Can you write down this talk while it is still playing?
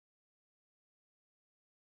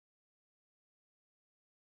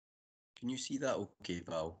Can you see that okay,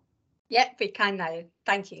 Val? Yep, we can now.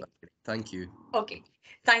 Thank you. Thank you. Okay,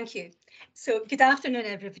 thank you. So good afternoon,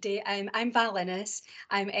 everybody. I'm Val Innes.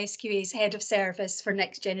 I'm SQA's Head of Service for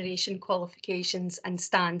Next Generation Qualifications and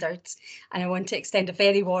Standards, and I want to extend a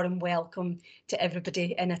very warm welcome to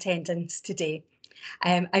everybody in attendance today.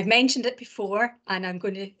 I've mentioned it before, and I'm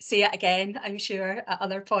going to say it again, I'm sure, at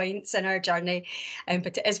other points in our journey,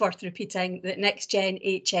 but it is worth repeating that NextGen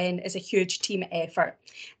HN is a huge team effort.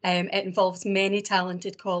 It involves many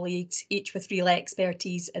talented colleagues, each with real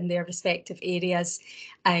expertise in their respective areas,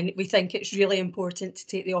 and we think it's really important to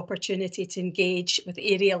take the opportunity to engage with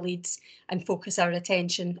area leads and focus our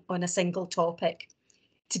attention on a single topic.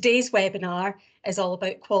 Today's webinar is all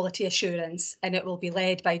about quality assurance, and it will be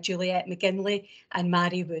led by Juliet McGinley and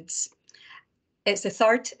Mary Woods. It's the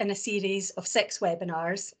third in a series of 6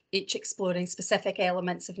 webinars, each exploring specific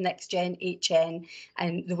elements of NextGen HN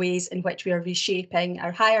and the ways in which we are reshaping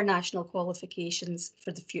our higher national qualifications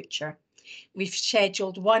for the future. We've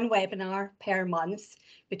scheduled 1 webinar per month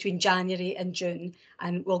between January and June,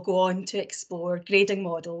 and we'll go on to explore grading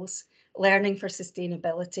models, learning for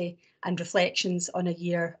sustainability, and reflections on a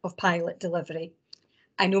year of pilot delivery.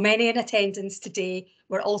 I know many in attendance today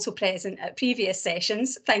were also present at previous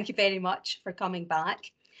sessions. Thank you very much for coming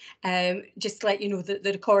back. Just to let you know that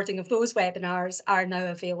the recording of those webinars are now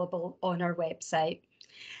available on our website.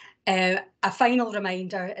 A final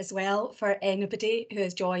reminder as well for anybody who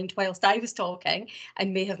has joined whilst I was talking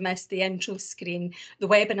and may have missed the intro screen, the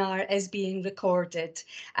webinar is being recorded,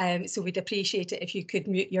 so we'd appreciate it if you could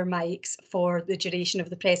mute your mics for the duration of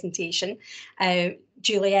the presentation.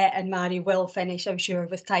 Juliet and Mary will finish, I'm sure,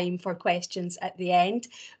 with time for questions at the end,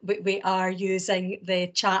 but we are using the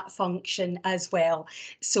chat function as well.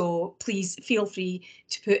 So please feel free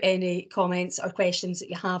to put any comments or questions that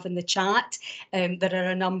you have in the chat. There are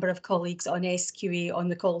a number of colleagues on SQA on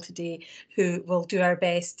the call today who will do our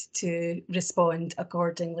best to respond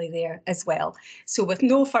accordingly there as well. So with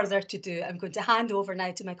no further ado, I'm going to hand over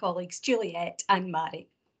now to my colleagues Juliet and Mary.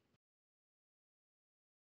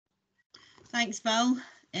 Thanks, Val.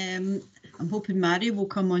 I'm hoping Mary will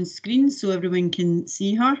come on screen so everyone can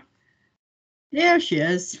see her. There she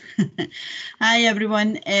is. Hi,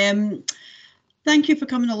 everyone. Thank you for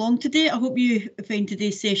coming along today. I hope you find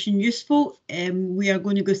today's session useful. We are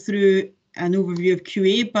going to go through an overview of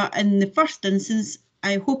QA, but in the first instance,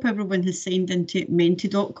 I hope everyone has signed into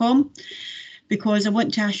menti.com, because I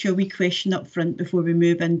want to ask you a wee question up front before we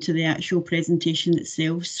move into the actual presentation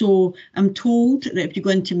itself. So I'm told that if you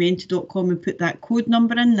go into menti.com and put that code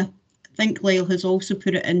number in, I think Lyle has also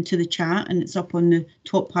put it into the chat and it's up on the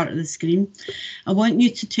top part of the screen. I want you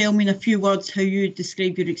to tell me in a few words how you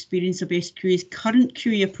describe your experience of SQA's current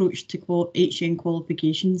QA approach to HN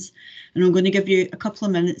qualifications. And I'm going to give you a couple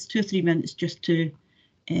of minutes, 2 or 3 minutes, just to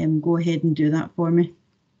go ahead and do that for me.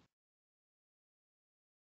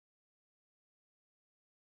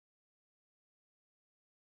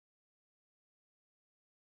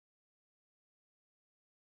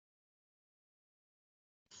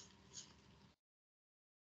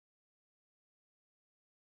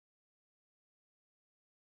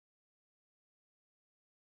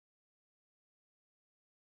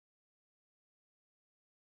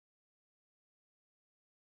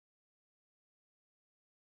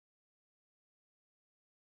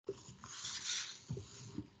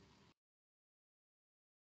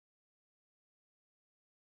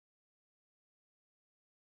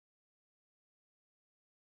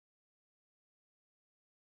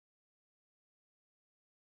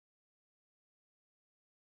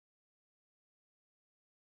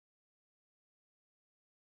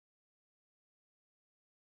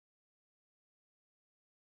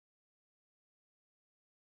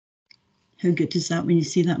 How good is that when you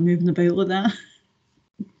see that moving about like that?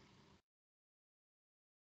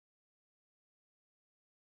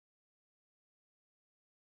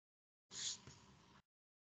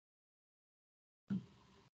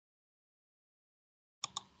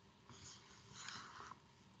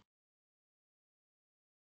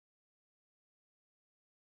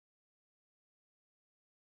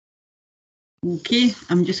 Okay,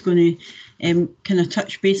 I'm just going to kind of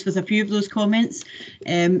touch base with a few of those comments.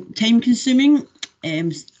 Time consuming.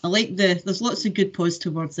 I like there's lots of good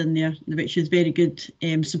positive words in there, which is very good,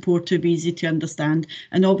 supportive, easy to understand,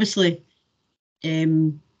 and obviously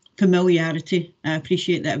familiarity. I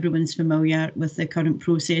appreciate that everyone's familiar with the current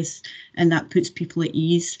process and that puts people at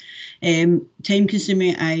ease. Time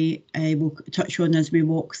consuming, I will touch on as we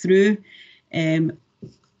walk through.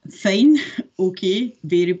 fine, okay,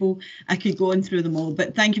 variable. I could go on through them all,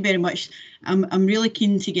 but thank you very much. I'm really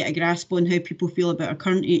keen to get a grasp on how people feel about our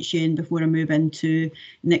current HN before I move into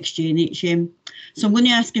NextGen HM. So I'm going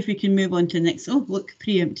to ask if we can move on to the next. Oh, look,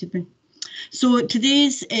 preempted me. So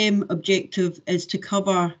today's objective is to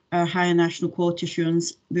cover our higher national quality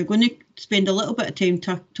assurance. We're going to spend a little bit of time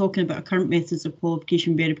talking about our current methods of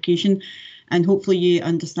qualification verification, and hopefully you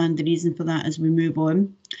understand the reason for that as we move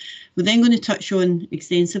on. We're then going to touch on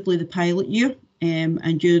extensively the pilot year,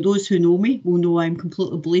 and those who know me will know I'm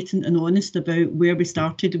completely blatant and honest about where we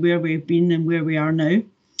started, where we've been and where we are now.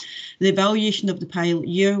 The evaluation of the pilot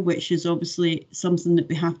year, which is obviously something that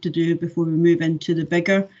we have to do before we move into the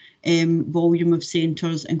bigger volume of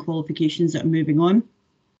centres and qualifications that are moving on.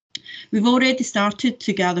 We've already started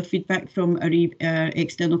to gather feedback from our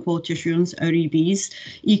external quality assurance, our EBs.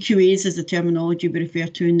 EQAs is the terminology we refer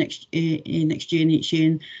to in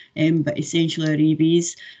NextGen HN, but essentially our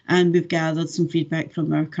EBs. And we've gathered some feedback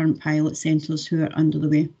from our current pilot centres who are under the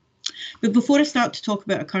way. But before I start to talk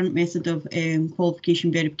about our current method of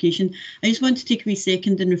qualification verification, I just want to take a wee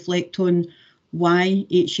second and reflect on why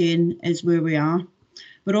HN is where we are.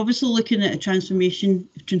 We're obviously looking at a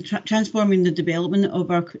transforming the development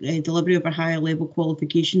of our delivery of our higher level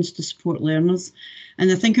qualifications to support learners.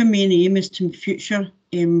 And I think our main aim is to future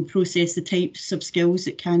process the types of skills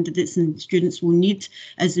that candidates and students will need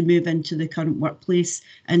as they move into the current workplace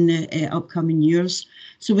in the upcoming years.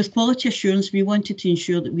 So with quality assurance, we wanted to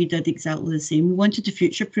ensure that we did exactly the same. We wanted to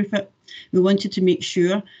future-proof it. We wanted to make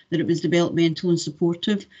sure that it was developmental and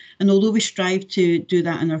supportive. And although we strive to do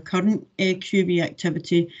that in our current QB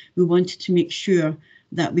activity, we wanted to make sure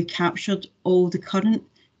that we captured all the current,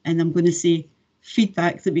 and I'm going to say,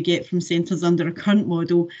 feedback that we get from centres under our current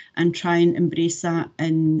model and try and embrace that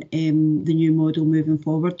in the new model moving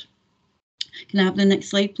forward. Can I have the next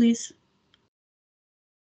slide, please?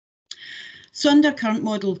 So under our current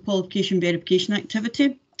model of qualification verification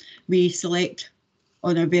activity, we select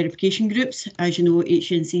on our verification groups. As you know,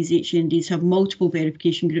 HNCs, HNDs have multiple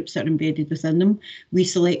verification groups that are embedded within them. We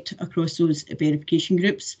select across those verification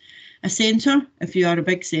groups. A centre, if you are a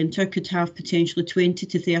big centre, could have potentially 20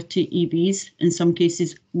 to 30 EBs, in some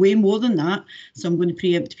cases way more than that. So I'm going to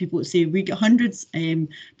preempt people that say we get hundreds,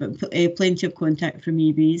 but plenty of contact from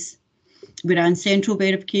EBs. We ran central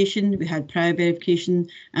verification, we had prior verification,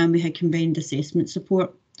 and we had combined assessment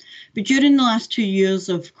support. But during the last 2 years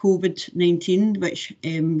of COVID-19, which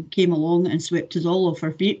came along and swept us all off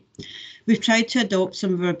our feet, we've tried to adopt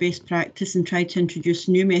some of our best practice and tried to introduce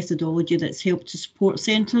new methodology that's helped to support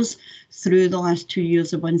centres through the last 2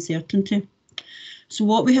 years of uncertainty. So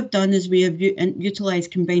what we have done is we have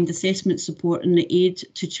utilised combined assessment support in the aid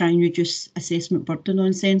to try and reduce assessment burden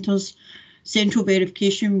on centres. Central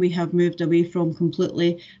verification we have moved away from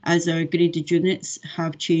completely as our graded units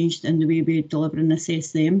have changed in the way we deliver and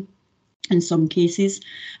assess them in some cases,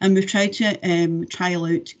 and we've tried to trial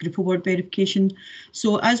out group award verification.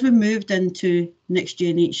 So as we moved into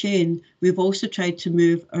NextGen HN, we've also tried to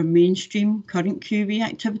move our mainstream current QV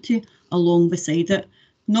activity along beside it.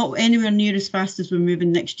 Not anywhere near as fast as we're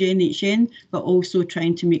moving NextGen HN, but also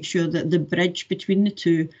trying to make sure that the bridge between the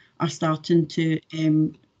two are starting to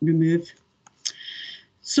remove.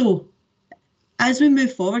 So as we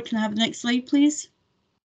move forward, can I have the next slide, please?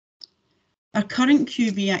 Our current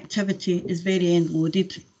QB activity is very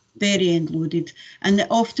end-loaded, and that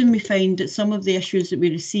often we find that some of the issues that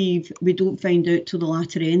we receive, we don't find out till the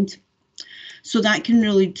latter end. So that can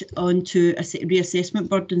lead on to reassessment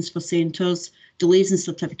burdens for centres, delays in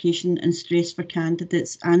certification and stress for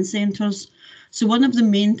candidates and centres. So one of the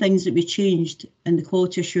main things that we changed in the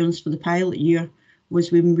quality assurance for the pilot year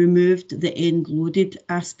was we removed the end-loaded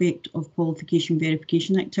aspect of qualification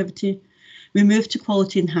verification activity. We moved to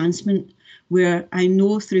quality enhancement, where I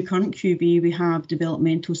know through current QB we have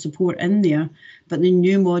developmental support in there, but the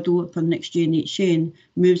new model for NextGen HN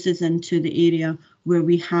moves us into the area where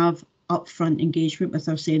we have upfront engagement with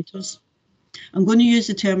our centres. I'm going to use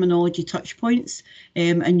the terminology touch points,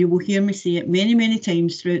 and you will hear me say it many, many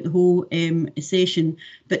times throughout the whole session,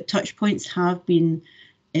 but touch points have been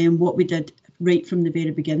what we did right from the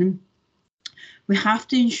very beginning. We have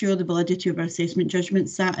to ensure the validity of our assessment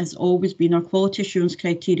judgments. That has always been our quality assurance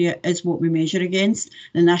criteria is what we measure against.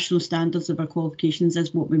 The national standards of our qualifications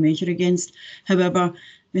is what we measure against. However,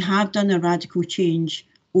 we have done a radical change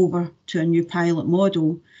over to a new pilot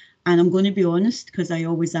model. And I'm going to be honest, because I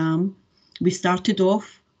always am. We started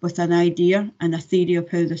off with an idea and a theory of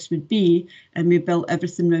how this would be, and we built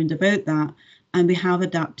everything round about that. And we have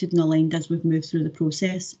adapted and aligned as we've moved through the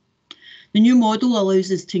process. The new model allows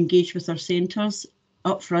us to engage with our centres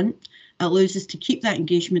up front It allows us to keep that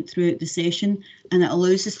engagement throughout the session, and it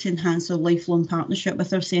allows us to enhance our lifelong partnership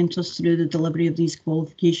with our centres through the delivery of these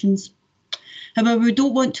qualifications. However, we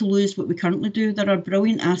don't want to lose what we currently do. There are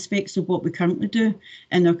brilliant aspects of what we currently do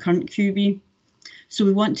in our current QB. So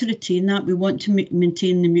we want to retain that. We want to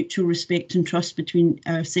maintain the mutual respect and trust between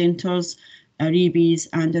our centres, our EBs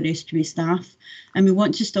and our SQA staff. And we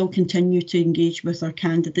want to still continue to engage with our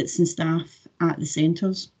candidates and staff at the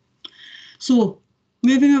centres. So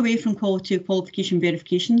moving away from quality of qualification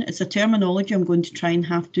verification, it's a terminology I'm going to try and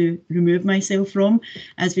have to remove myself from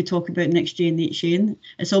as we talk about NextGen HN.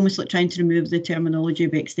 It's almost like trying to remove the terminology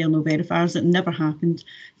of external verifiers. It never happened,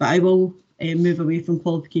 but I will move away from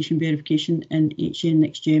qualification verification in HN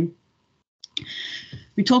NextGen.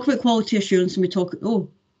 We talk about quality assurance and we talk, oh,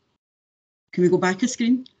 can we go back a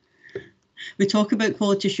screen? We talk about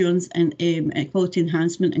quality assurance and quality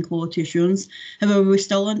enhancement and quality assurance. However, we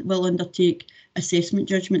still will undertake assessment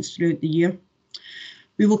judgments throughout the year.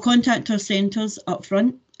 We will contact our centres up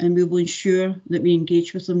front and we will ensure that we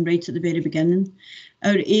engage with them right at the very beginning.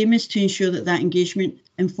 Our aim is to ensure that that engagement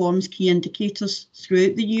informs key indicators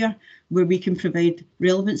throughout the year where we can provide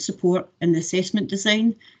relevant support in the assessment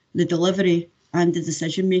design, the delivery and the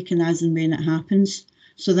decision making as and when it happens.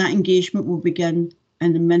 So that engagement will begin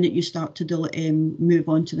in the minute you start to move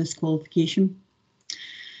on to this qualification.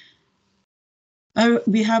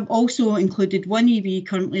 We have also included one EB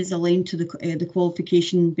currently is aligned to the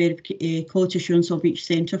qualification quality assurance of each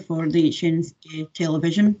centre for the HN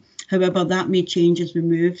television. However, that may change as we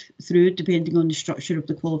move through depending on the structure of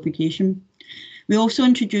the qualification. We also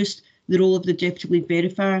introduced the role of the deputy lead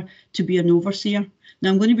verifier to be an overseer. Now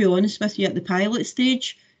I'm going to be honest with you, at the pilot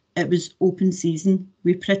stage, it was open season.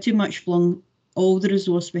 We pretty much flung all the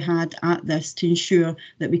resource we had at this to ensure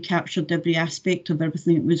that we captured every aspect of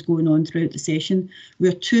everything that was going on throughout the session.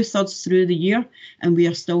 We're 2/3 through the year and we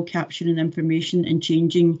are still capturing information and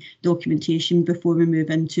changing documentation before we move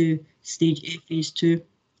into phase 2.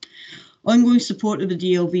 Ongoing support of the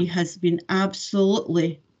DLV has been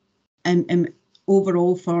absolutely,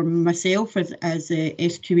 overall for myself as a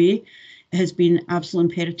SQA, has been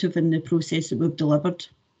absolutely imperative in the process that we've delivered.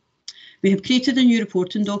 We have created a new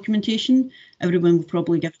reporting documentation. Everyone will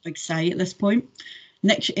probably give a big sigh at this point.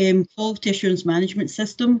 Next, quality assurance management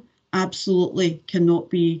system absolutely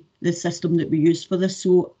cannot be the system that we use for this.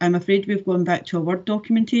 So I'm afraid we've gone back to a Word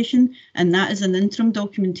documentation, and that is an interim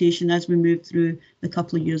documentation as we move through the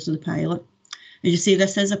couple of years of the pilot. As you say,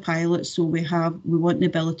 this is a pilot, so we want the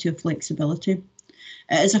ability of flexibility.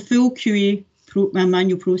 It is a full QA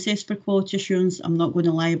manual process for quality assurance. I'm not going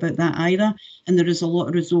to lie about that either, and there is a lot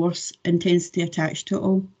of resource intensity attached to it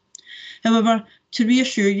all. However, to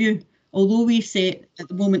reassure you, although we say at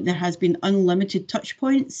the moment there has been unlimited touch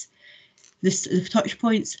points, the touch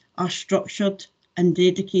points are structured and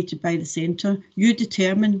dedicated by the centre. You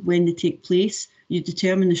determine when they take place, you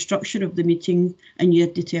determine the structure of the meeting, and you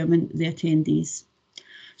determine the attendees.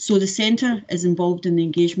 So the centre is involved in the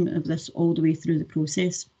engagement of this all the way through the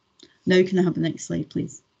process. Now can I have the next slide,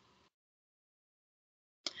 please?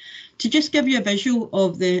 To just give you a visual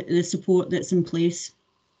of the support that's in place,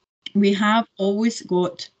 we have always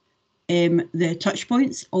got the touch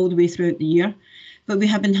points all the way throughout the year, but we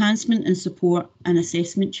have enhancement and support and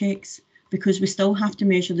assessment checks because we still have to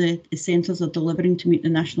measure the centres are delivering to meet the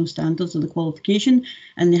national standards of the qualification,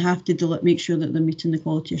 and they have to make sure that they're meeting the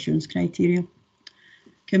quality assurance criteria.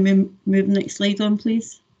 Can we move the next slide on,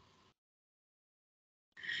 please?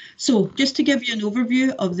 So just to give you an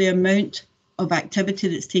overview of the amount of activity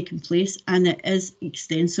that's taken place, and it is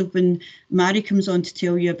extensive. When Mary comes on to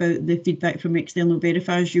tell you about the feedback from external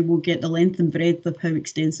verifiers, you will get the length and breadth of how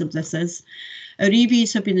extensive this is. Our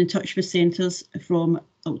EVs have been in touch with centres from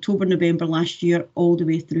October, November last year all the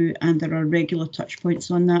way through, and there are regular touch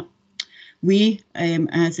points on that. We,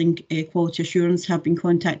 as in quality assurance, have been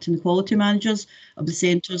contacting the quality managers of the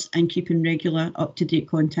centres and keeping regular up-to-date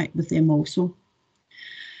contact with them also.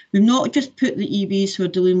 We've not just put the EBs who are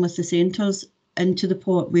dealing with the centres into the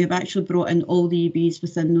pot, we have actually brought in all the EBs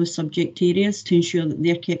within those subject areas to ensure that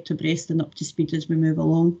they're kept abreast and up to speed as we move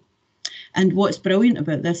along. And what's brilliant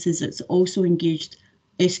about this is it's also engaged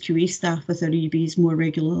SQA staff with our EBs more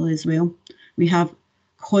regularly as well. We have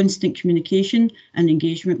constant communication and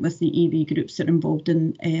engagement with the EB groups that are involved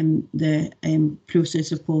in the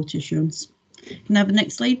process of quality assurance. Can I have the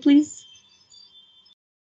next slide, please?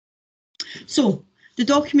 So, the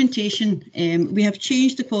documentation, we have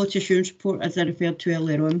changed the quality assurance report as I referred to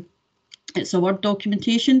earlier on. It's a Word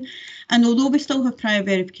documentation, and although we still have prior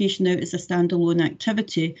verification out as a standalone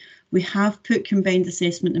activity, we have put combined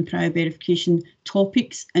assessment and prior verification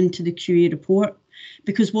topics into the QA report,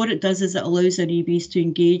 because what it does is it allows our EBs to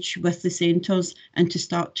engage with the centres and to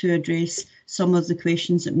start to address some of the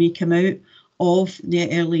questions that may come out of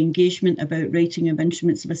the early engagement about writing of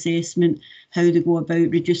instruments of assessment, how they go about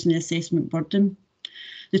reducing the assessment burden.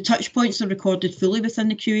 The touch points are recorded fully within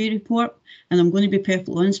the QA report, and I'm going to be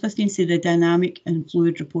perfectly honest with you and say the dynamic and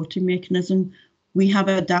fluid reporting mechanism. We have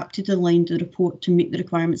adapted and aligned the report to meet the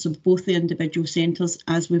requirements of both the individual centres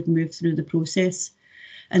as we've moved through the process.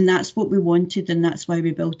 And that's what we wanted, and that's why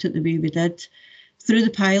we built it the way we did. Through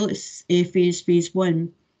the pilot phase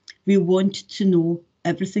 1, we wanted to know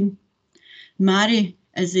everything. Mary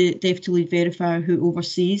is the deputy lead verifier who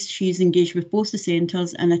oversees. She's engaged with both the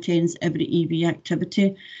centres and attends every EB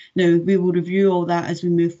activity. Now, we will review all that as we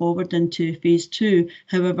move forward into phase 2.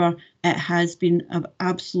 However, it has been an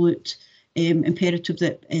absolute imperative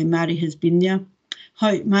that Mary has been there.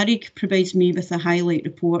 Mary provides me with a highlight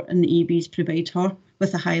report, and the EBs provide her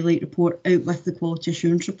with a highlight report out with the quality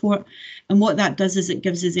assurance report. And what that does is it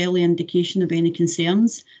gives us early indication of any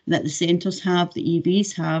concerns that the centres have, the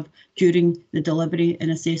EBs have, during the delivery and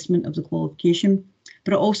assessment of the qualification.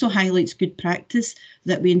 But it also highlights good practice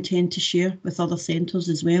that we intend to share with other centres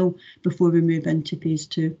as well before we move into phase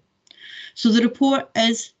 2. So the report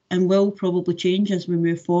is and will probably change as we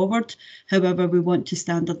move forward. However, we want to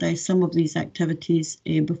standardise some of these activities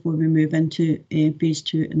before we move into phase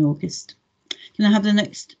 2 in August. Can I have the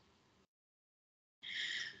next?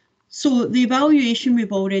 So the evaluation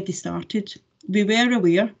we've already started. We were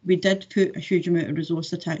aware, we did put a huge amount of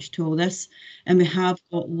resource attached to all this, and we have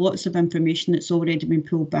got lots of information that's already been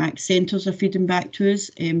pulled back. Centres are feeding back to us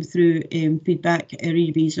through feedback, our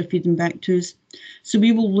EBs are feeding back to us. So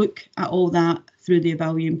we will look at all that through the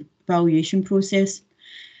evaluation process.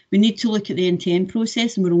 We need to look at the end-to-end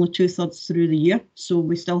process, and we're only 2/3 through the year, so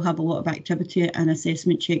we still have a lot of activity and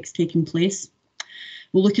assessment checks taking place.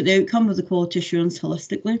 We'll look at the outcome of the quality assurance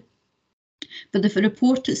holistically. But the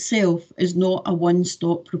report itself is not a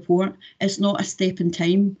one-stop report. It's not a step in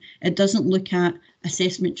time. It doesn't look at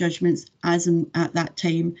assessment judgments as at that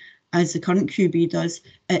time as the current QB does.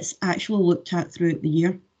 It's actually looked at throughout the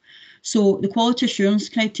year. So the quality assurance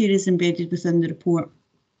criteria is embedded within the report,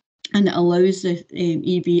 and it allows the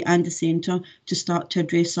EB and the centre to start to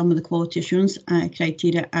address some of the quality assurance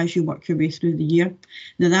criteria as you work your way through the year.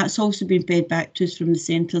 Now, that's also been fed back to us from the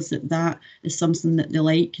centres that is something that they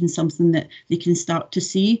like and something that they can start to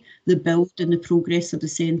see the build and the progress of the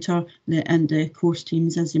centre and the course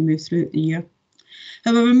teams as they move throughout the year.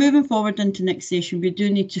 However, moving forward into next session, we do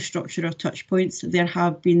need to structure our touch points. There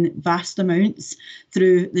have been vast amounts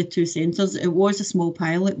through the 2 centres. It was a small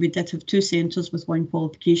pilot. We did have 2 centres with 1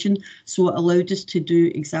 qualification, so it allowed us to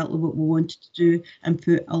do exactly what we wanted to do and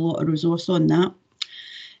put a lot of resource on that.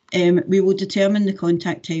 We will determine the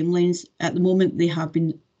contact timelines. At the moment, there have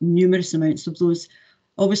been numerous amounts of those.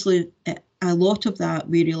 Obviously, a lot of that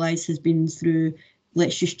we realise has been through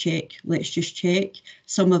let's just check.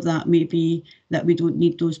 Some of that may be that we don't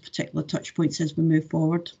need those particular touch points as we move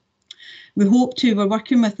forward. We're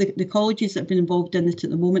working with the colleges that have been involved in it at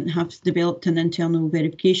the moment and have developed an internal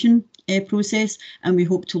verification process, and we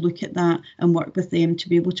hope to look at that and work with them to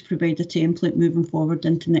be able to provide a template moving forward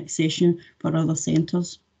into next session for other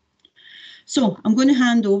centres. So I'm going to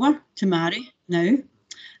hand over to Mary now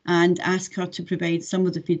and ask her to provide some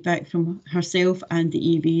of the feedback from herself and the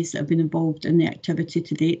EBs that have been involved in the activity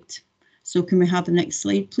to date. So can we have the next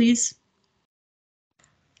slide, please?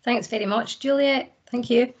 Thanks very much, Juliet. Thank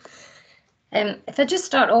you. If I just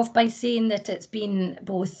start off by saying that it's been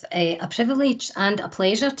both a privilege and a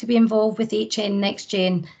pleasure to be involved with HN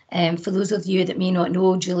NextGen. For those of you that may not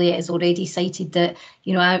know, Juliet has already cited that,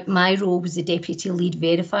 you know, my role was the deputy lead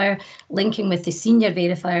verifier, linking with the senior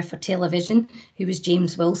verifier for television, who was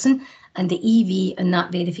James Wilson, and the EV in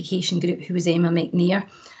that verification group, who was Emma McNear.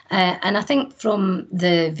 And I think from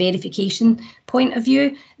the verification point of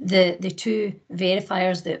view, the 2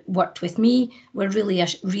 verifiers that worked with me were really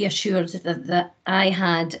reassured that I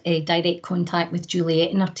had a direct contact with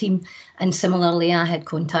Juliet and her team. And similarly, I had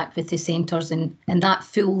contact with the centres, and that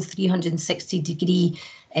full 360-degree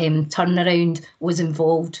turnaround was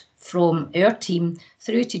involved from our team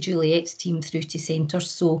through to Juliet's team through to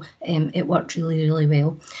centres. So it worked really, really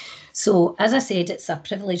well. So as I said, it's a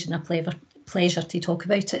privilege and a pleasure to talk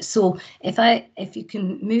about it. So if you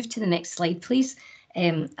can move to the next slide, please.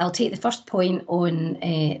 I'll take the first point on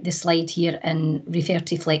the slide here and refer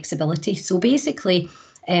to flexibility. So basically,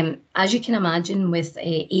 as you can imagine with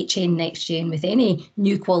HN NextGen, with any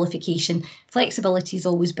new qualification, flexibility is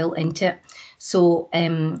always built into it. So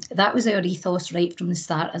that was our ethos right from the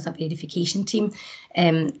start as a verification team,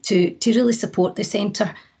 to really support the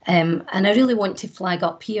centre And I really want to flag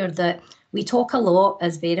up here that we talk a lot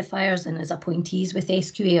as verifiers and as appointees with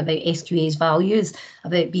SQA about SQA's values,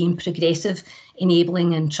 about being progressive,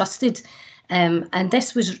 enabling and trusted. And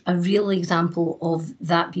this was a real example of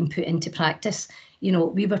that being put into practice. You know,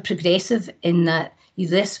 we were progressive in that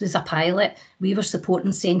this was a pilot. We were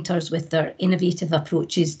supporting centres with their innovative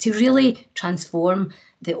approaches to really transform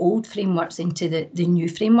the old frameworks into the new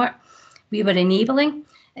framework. We were enabling,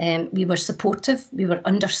 we were supportive, we were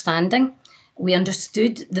understanding. We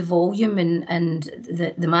understood the volume and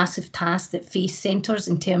the massive task that faced centres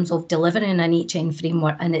in terms of delivering an HN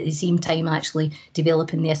framework and at the same time actually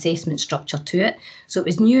developing the assessment structure to it. So it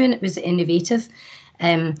was new and it was innovative.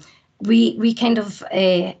 We kind of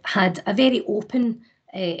had a very open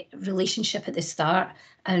relationship at the start,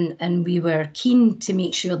 and we were keen to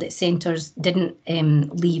make sure that centres didn't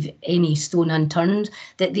leave any stone unturned,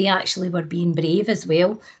 that they actually were being brave as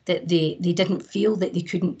well, that they didn't feel that they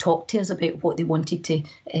couldn't talk to us about what they wanted to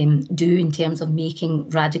do in terms of making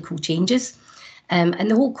radical changes.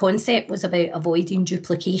 And the whole concept was about avoiding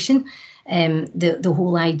duplication. The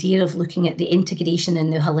whole idea of looking at the integration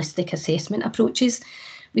and the holistic assessment approaches.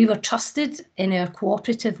 We were trusted in our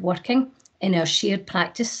cooperative working, in our shared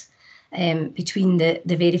practice between the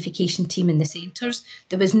verification team and the centres.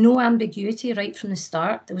 There was no ambiguity right from the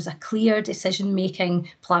start. There was a clear decision-making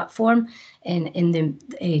platform in the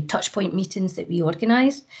touchpoint meetings that we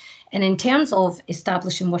organised. And in terms of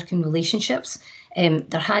establishing working relationships,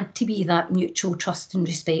 there had to be that mutual trust and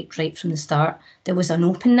respect right from the start. There was an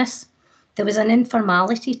openness. There was an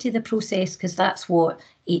informality to the process, because that's what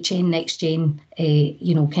HN NextGen,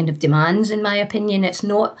 kind of demands, in my opinion. It's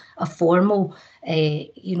not a formal,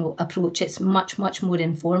 approach. It's much, much more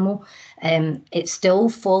informal. It still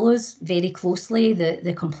follows very closely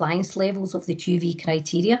the compliance levels of the QV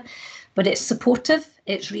criteria, but it's supportive,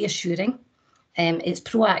 it's reassuring, it's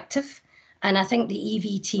proactive. And I think the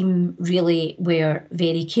EV team really were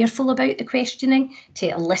very careful about the questioning to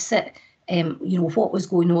elicit what was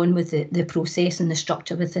going on with the process and the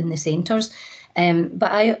structure within the centres. But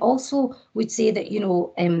I also would say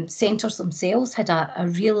that, centres themselves had a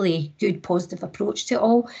really good positive approach to it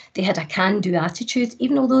all. They had a can-do attitude,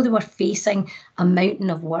 even although they were facing a mountain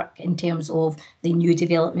of work in terms of the new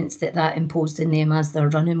developments that imposed on them as they're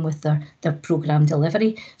running with their programme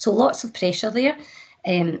delivery. So lots of pressure there.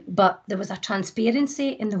 But there was a transparency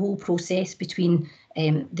in the whole process between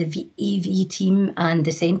the EV team and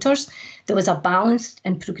the centres. There was a balanced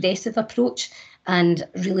and progressive approach, and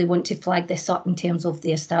really want to flag this up in terms of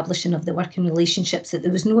the establishing of the working relationships, that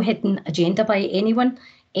there was no hidden agenda by anyone,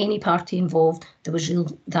 any party involved. There was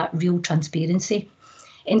real transparency.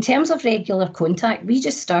 In terms of regular contact, we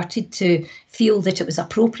just started to feel that it was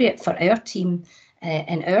appropriate for our team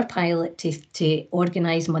and our pilot to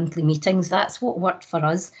organise monthly meetings. That's what worked for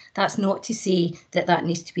us. That's not to say that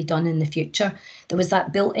needs to be done in the future. There was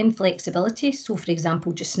that built-in flexibility. So, for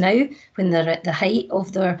example, just now, when they're at the height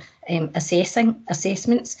of their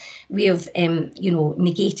assessments, we have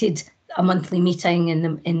negated a monthly meeting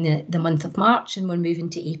in the month of March, and we're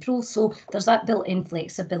moving to April. So there's that built-in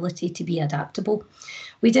flexibility to be adaptable.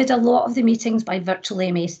 We did a lot of the meetings by virtual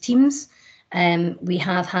MS Teams. We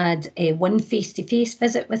have had one face-to-face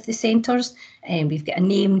visit with the centres. We've got a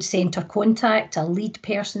named centre contact, a lead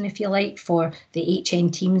person, if you like, for the HN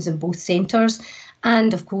teams in both centres.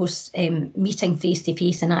 And of course, meeting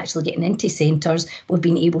face-to-face and actually getting into centres, we've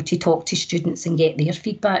been able to talk to students and get their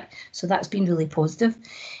feedback. So that's been really positive.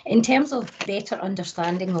 In terms of better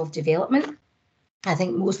understanding of development, I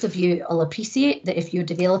think most of you will appreciate that if you're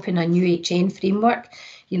developing a new HN framework,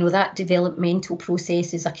 that developmental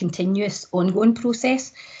process is a continuous, ongoing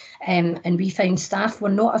process. And we found staff were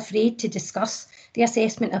not afraid to discuss the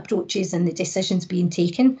assessment approaches and the decisions being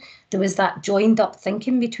taken. There was that joined up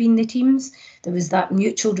thinking between the teams. There was that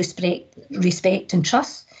mutual respect and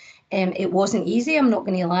trust. It wasn't easy, I'm not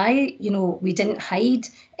going to lie. We didn't hide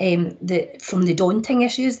from the daunting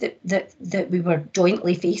issues that we were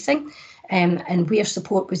jointly facing. And where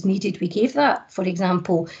support was needed, we gave that. For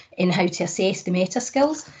example, in how to assess the meta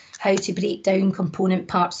skills, how to break down component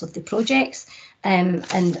parts of the projects,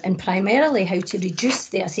 and primarily how to reduce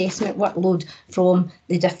the assessment workload from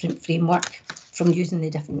the different framework, from using the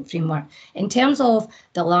different framework. In terms of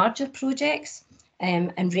the larger projects,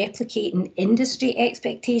 and replicating industry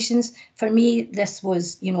expectations, for me, this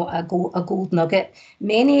was, a gold nugget.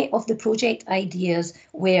 Many of the project ideas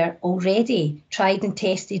were already tried and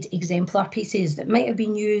tested exemplar pieces that might have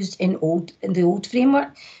been used in the old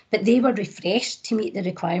framework, but they were refreshed to meet the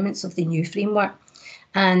requirements of the new framework.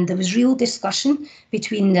 And there was real discussion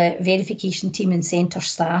between the verification team and centre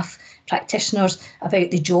staff, practitioners,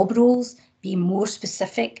 about the job roles, being more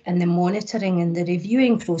specific, and the monitoring and the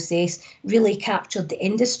reviewing process really captured the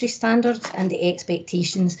industry standards and the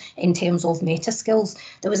expectations in terms of meta skills.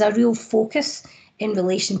 There was a real focus in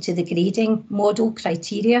relation to the grading model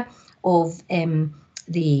criteria of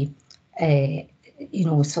the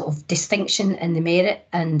sort of distinction and the merit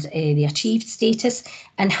and the achieved status,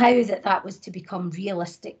 and how that was to become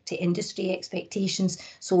realistic to industry expectations.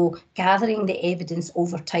 So gathering the evidence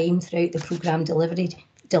over time throughout the programme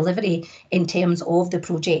delivery in terms of the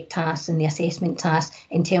project tasks and the assessment tasks,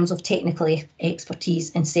 in terms of technical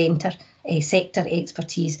expertise and sector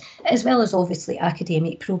expertise, as well as obviously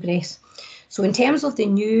academic progress. So in terms of the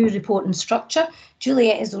new reporting structure,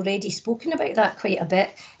 Juliet has already spoken about that quite a bit,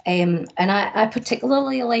 and I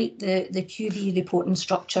particularly like the QV reporting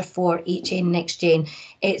structure for HN NextGen.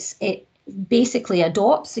 It basically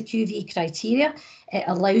adopts the QV criteria. It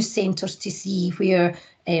allows centres to see where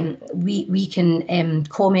we can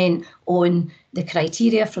comment on the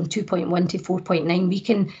criteria from 2.1 to 4.9. We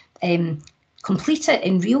can complete it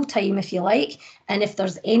in real time, if you like, and if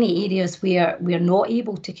there's any areas where we're not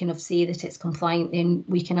able to kind of say that it's compliant, then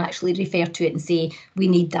we can actually refer to it and say we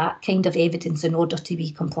need that kind of evidence in order to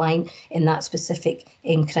be compliant in that specific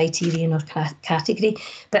criterion or category.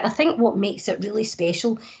 But I think what makes it really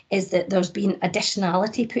special is that there's been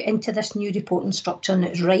additionality put into this new reporting structure, and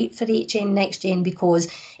it's right for HN NextGen because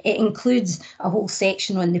it includes a whole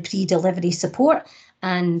section on the pre-delivery support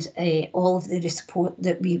and all of the support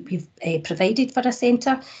that we've provided for a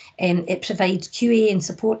centre. It provides QA and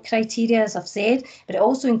support criteria, as I've said, but it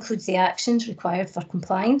also includes the actions required for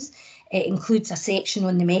compliance. It includes a section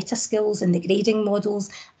on the meta skills and the grading models,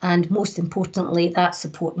 and most importantly, that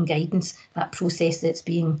support and guidance, that process that's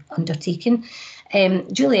being undertaken.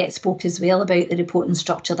 Juliet spoke as well about the reporting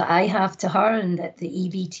structure that I have to her and that the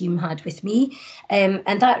EV team had with me, and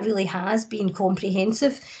that really has been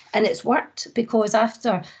comprehensive, and it's worked because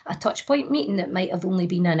after a touchpoint meeting that might have only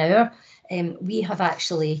been an hour, we have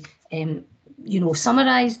actually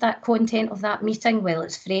summarised that content of that meeting while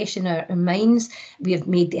it's fresh in our minds. We have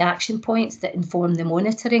made the action points that inform the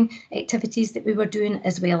monitoring activities that we were doing,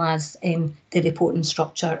 as well as the reporting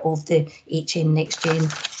structure of the HN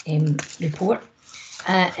NextGen report.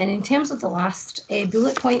 And in terms of the last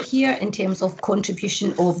bullet point here, in terms of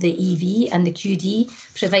contribution of the EV and the QD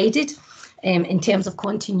provided, in terms of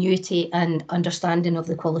continuity and understanding of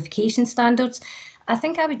the qualification standards, I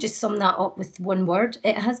think I would just sum that up with one word.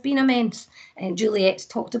 It has been immense. And Juliet's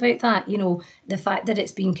talked about that, the fact that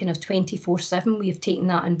it's been kind of 24/7, we've taken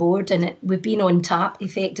that on board, and we've been on tap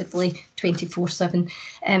effectively 24/7.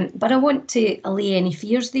 But I want to allay any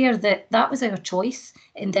fears there that was our choice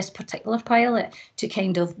in this particular pilot, to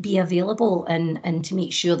kind of be available and to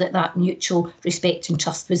make sure that mutual respect and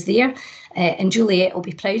trust was there. And Juliet will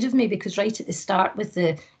be proud of me because right at the start with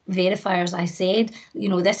the verifiers, I said,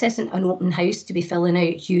 this isn't an open house to be filling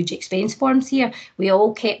out huge expense forms here. We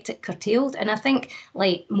all kept it curtailed, and I think,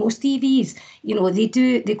 like most EVs,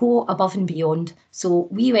 they go above and beyond. So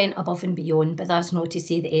we went above and beyond, but that's not to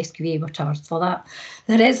say that SQA were charged for that.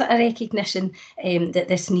 There is a recognition that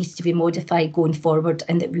this needs to be modified going forward,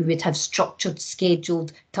 and that we would have structured,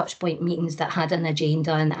 scheduled touchpoint meetings that had an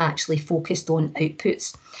agenda and actually focused on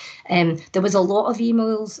outputs. There was a lot of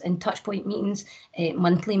emails and touchpoint meetings,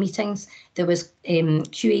 monthly meetings. There was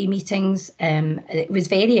QA meetings. It was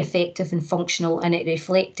very effective and functional, and it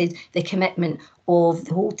reflected the commitment of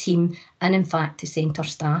the whole team and, in fact, the centre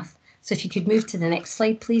staff. So if you could move to the next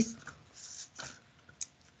slide, please.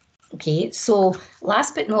 Okay, so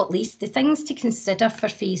last but not least, the things to consider for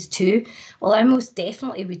phase 2. Well, I most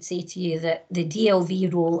definitely would say to you that the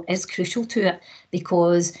DLV role is crucial to it,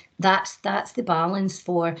 because that's the balance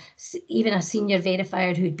for even a senior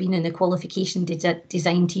verifier who'd been in the qualification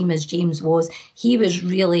design team, as James was. He was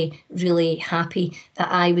really, really happy that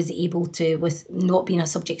I was able to, with not being a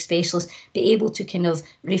subject specialist, be able to kind of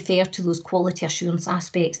refer to those quality assurance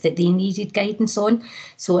aspects that they needed guidance on.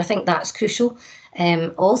 So I think that's crucial.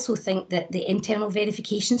 Also think that the internal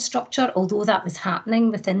verification structure, although that was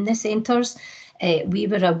happening within the centres, we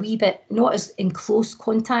were a wee bit not as in close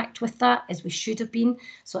contact with that as we should have been.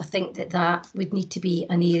 So I think that would need to be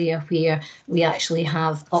an area where we actually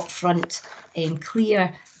have upfront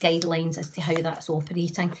clear guidelines as to how that's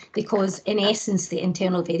operating, because in essence the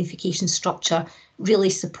internal verification structure really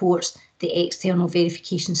supports the external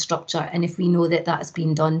verification structure, and if we know that has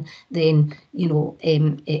been done, then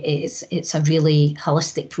it's a really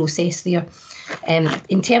holistic process there.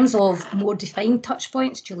 In terms of more defined touch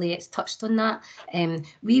points, Juliet's touched on that.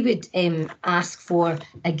 We would ask for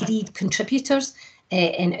agreed contributors.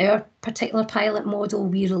 In our particular pilot model,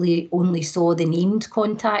 we really only saw the named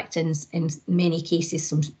contact and in many cases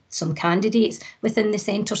some some candidates within the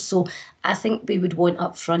centre. So I think we would want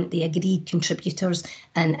up front the agreed contributors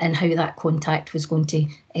and how that contact was going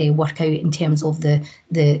to work out in terms of the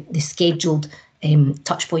scheduled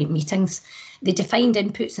touchpoint meetings. The defined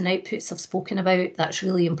inputs and outputs I've spoken about, that's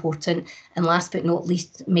really important. And last but not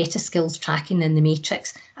least, meta skills tracking in the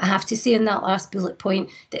matrix. I have to say in that last bullet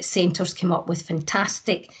point that centres came up with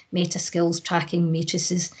fantastic meta skills tracking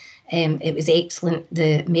matrices. It was excellent.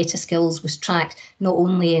 The meta skills was tracked not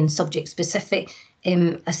only in subject specific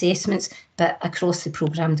assessments, but across the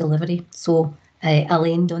programme delivery. So I'll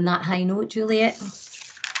end on that high note, Juliet.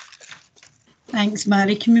 Thanks,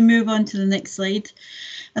 Mary. Can we move on to the next slide?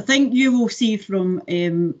 I think you will see from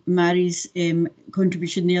Mary's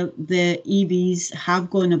contribution there, the EVs have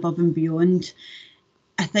gone above and beyond.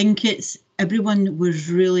 I think everyone was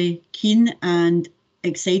really keen and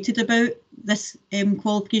excited about this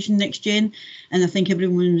qualification NextGen, and I think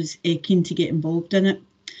everyone was keen to get involved in it.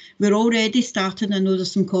 We're already starting, I know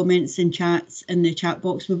there's some comments in the chat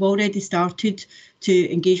box, we've already started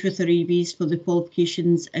to engage with our EVs for the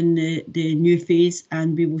qualifications in the new phase,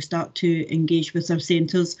 and we will start to engage with our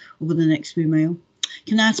centres over the next few while.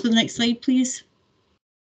 Can I ask for the next slide, please?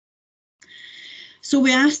 So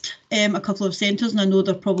we asked a couple of centres, and I know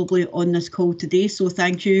they're probably on this call today, so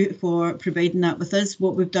thank you for providing that with us.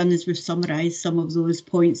 What we've done is we've summarised some of those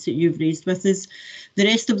points that you've raised with us. The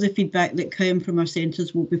rest of the feedback that came from our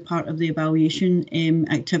centres will be part of the evaluation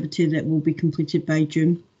activity that will be completed by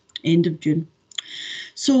June, end of June.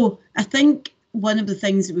 So I think one of the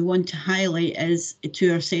things that we want to highlight is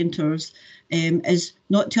to our centres is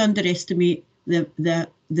not to underestimate the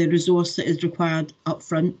resource that is required up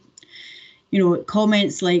front. You know,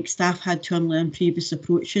 comments like staff had to unlearn previous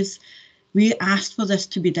approaches. We asked for this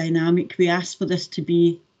to be dynamic. We asked for this to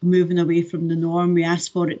be moving away from the norm. We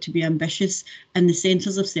asked for it to be ambitious, and the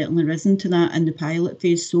centres have certainly risen to that in the pilot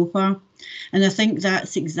phase so far. And I think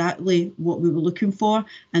that's exactly what we were looking for.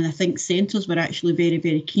 And I think centres were actually very,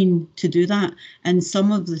 very keen to do that. And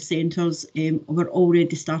some of the centres were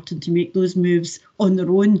already starting to make those moves on their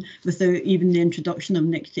own without even the introduction of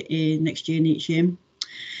NextGen HM.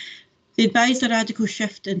 They advised a radical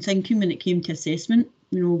shift in thinking when it came to assessment.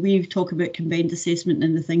 You know, we talk about combined assessment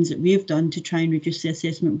and the things that we've done to try and reduce the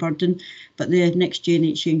assessment burden, but the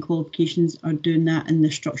NextGen HM qualifications are doing that in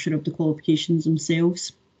the structure of the qualifications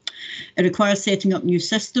themselves. It requires setting up new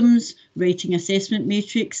systems, writing assessment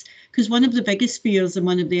matrix, because one of the biggest fears and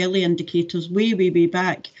one of the early indicators way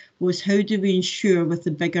back was how do we ensure with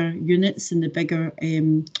the bigger units and the bigger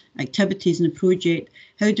activities in the project,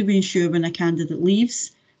 how do we ensure when a candidate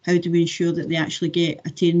leaves, how do we ensure that they actually get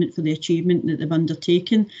attainment for the achievement that they've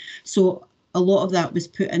undertaken? So a lot of that was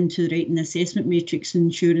put into writing the assessment matrix,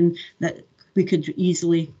 ensuring that we could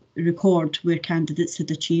easily record where candidates had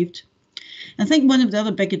achieved. I think one of the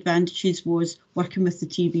other big advantages was working with the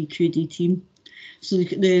TVQD team. So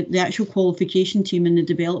the actual qualification team and the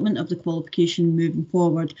development of the qualification moving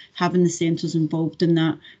forward, having the centres involved in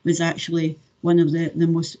that was actually one of the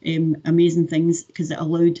most amazing things, because it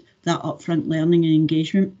allowed that upfront learning and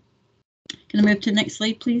engagement. Can I move to the next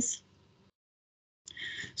slide, please?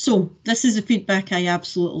 So this is the feedback I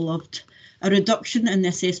absolutely loved. A reduction in the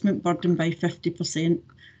assessment burden by 50%.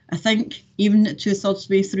 I think even at 2/3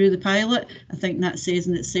 way through the pilot, I think that says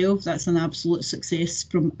in itself that's an absolute success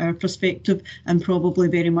from our perspective, and probably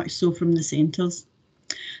very much so from the centres.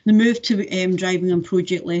 The move to driving on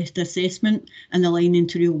project-led assessment and aligning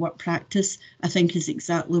to real work practice, I think is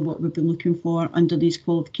exactly what we've been looking for under these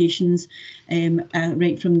qualifications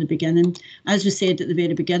right from the beginning. As we said at the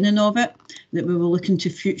very beginning of it, that we were looking to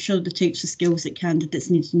future the types of skills that candidates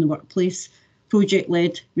need in the workplace.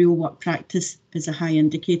 Project-led real work practice is a high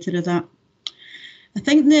indicator of that. I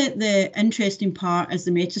think the interesting part as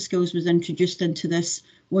the meta skills was introduced into this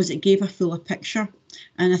was it gave a fuller picture.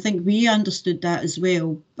 And I think we understood that as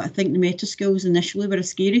well. But I think the meta skills initially were a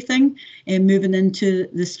scary thing, moving into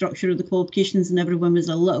the structure of the qualifications, and everyone was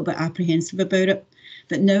a little bit apprehensive about it.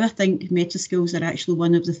 But now I think meta skills are actually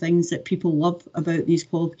one of the things that people love about these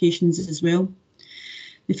qualifications as well.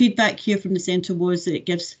 The feedback here from the centre was that it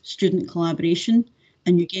gives student collaboration,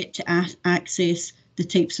 and you get to access the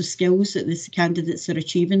types of skills that the candidates are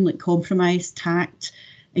achieving, like compromise, tact,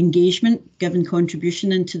 engagement, giving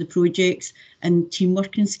contribution into the projects, and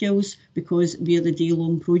teamworking skills, because we are the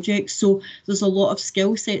day-long projects. So there's a lot of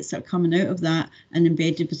skill sets that are coming out of that and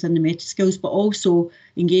embedded within the meta skills, but also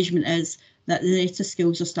engagement is that the meta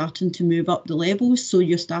skills are starting to move up the levels. So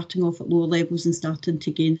you're starting off at lower levels and starting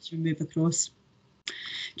to gain as we move across.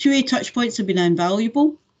 2A touch points have been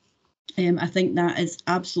invaluable. I think that is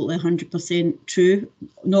absolutely 100% true,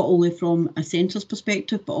 not only from a centre's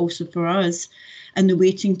perspective, but also for us, and the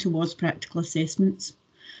weighting towards practical assessments.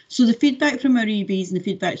 So the feedback from our EBs and the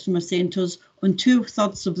feedback from our centres on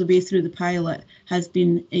 2/3 of the way through the pilot has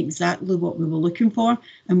been exactly what we were looking for,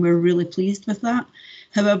 and we're really pleased with that.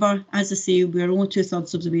 However, as I say, we're only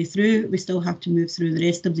 2/3 of the way through. We still have to move through the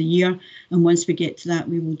rest of the year, and once we get to that,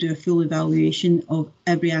 we will do a full evaluation of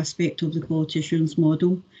every aspect of the quality assurance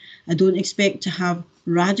model. I don't expect to have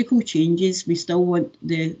radical changes. We still want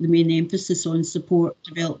the main emphasis on support,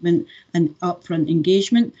 development and upfront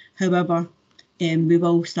engagement. However, we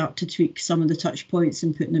will start to tweak some of the touch points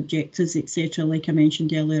and put in objectives, etc., like I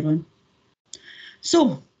mentioned earlier on.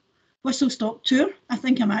 So, whistle stop tour. I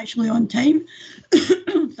think I'm actually on time.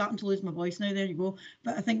 I'm starting to lose my voice now, there you go.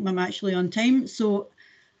 But I think I'm actually on time. So,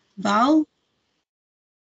 Val,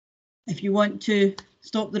 if you want to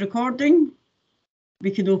stop the recording, we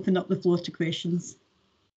can open up the floor to questions.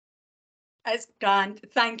 That's grand.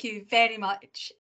 Thank you very much.